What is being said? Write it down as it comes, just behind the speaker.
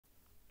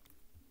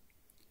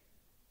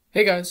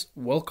Hey guys,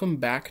 welcome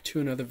back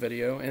to another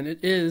video, and it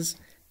is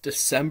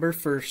December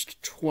 1st,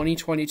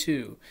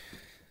 2022.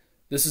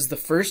 This is the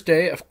first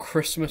day of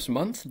Christmas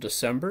month,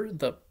 December,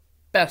 the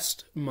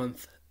best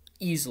month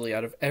easily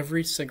out of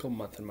every single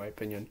month in my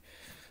opinion.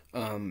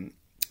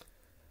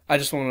 I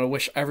just want to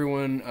wish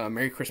everyone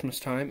Merry Christmas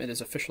time. It is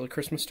officially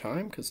Christmas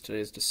time because today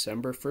is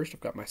December 1st.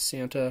 I've got my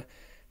Santa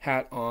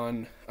hat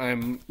on.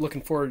 I'm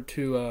looking forward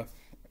to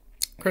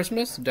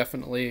Christmas,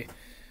 definitely.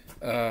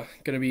 Going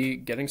to be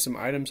getting some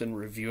items and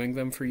reviewing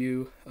them for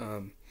you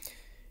in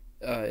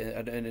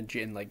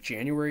like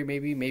January,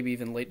 maybe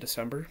even late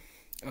December,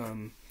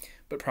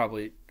 but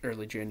probably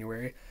early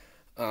January.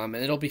 And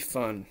it'll be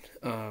fun,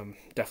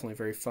 definitely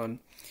very fun.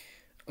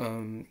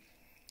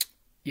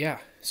 Yeah,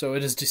 so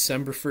it is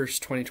December 1st,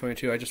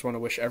 2022. I just want to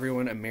wish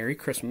everyone a Merry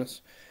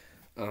Christmas.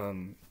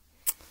 And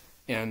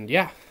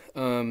yeah,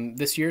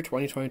 this year,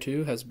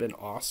 2022, has been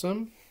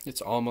awesome. It's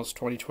almost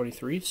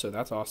 2023, so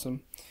that's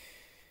awesome.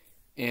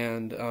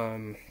 And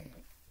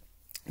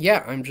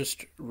yeah, I'm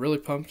just really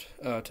pumped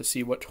to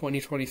see what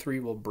 2023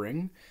 will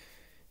bring.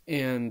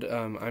 And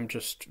I'm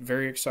just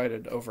very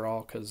excited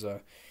overall because,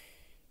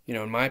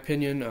 in my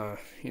opinion, the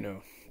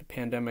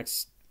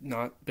pandemic's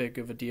not big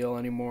of a deal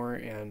anymore.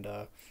 And,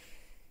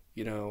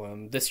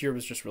 this year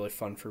was just really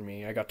fun for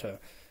me. I got to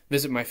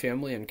visit my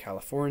family in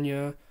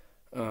California.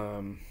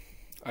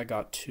 I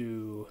got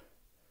to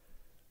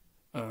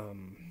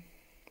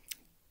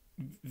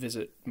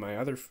visit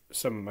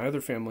some of my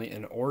other family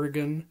in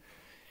Oregon,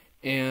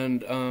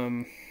 and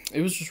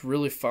it was just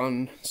really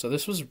fun. So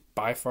this was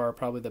by far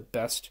probably the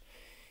best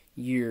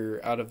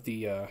year out of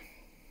the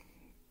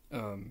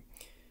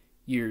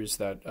years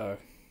that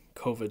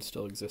COVID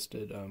still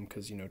existed,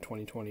 because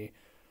 2020,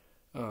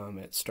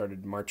 it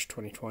started March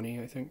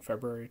 2020, I think,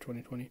 February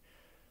 2020,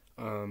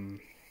 and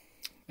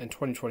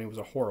 2020 was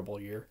a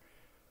horrible year,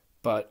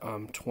 but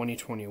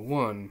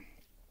 2021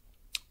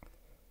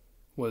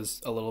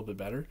 was a little bit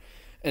better,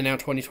 and now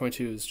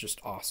 2022 is just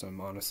awesome,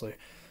 honestly.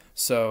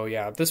 So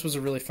yeah, this was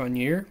a really fun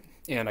year,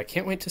 and I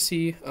can't wait to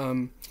see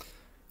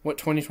what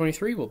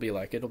 2023 will be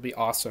like. It'll be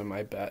awesome,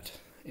 I bet,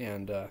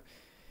 and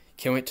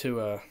can't wait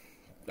to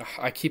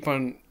I keep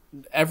on,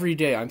 every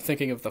day I'm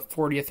thinking of the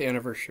 40th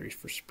anniversary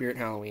for Spirit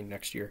Halloween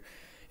next year.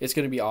 It's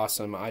going to be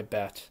awesome, I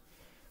bet.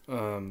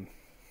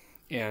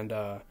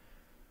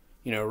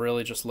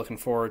 Really just looking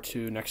forward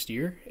to next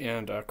year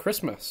and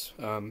Christmas.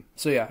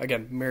 So yeah,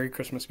 again, Merry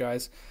Christmas,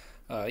 guys.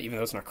 Even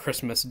though it's not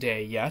Christmas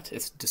Day yet,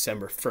 it's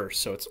December 1st,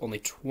 so it's only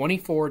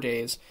 24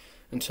 days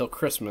until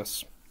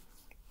Christmas.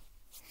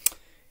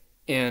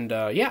 And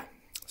yeah,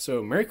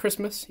 so Merry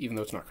Christmas, even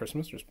though it's not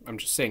Christmas. I'm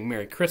just saying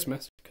Merry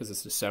Christmas because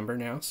it's December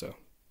now, so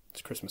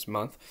it's Christmas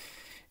month.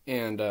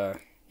 And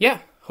yeah,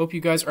 hope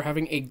you guys are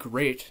having a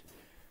great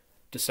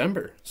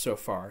December so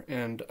far.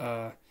 And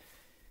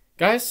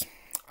guys,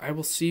 I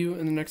will see you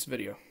in the next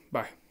video.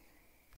 Bye.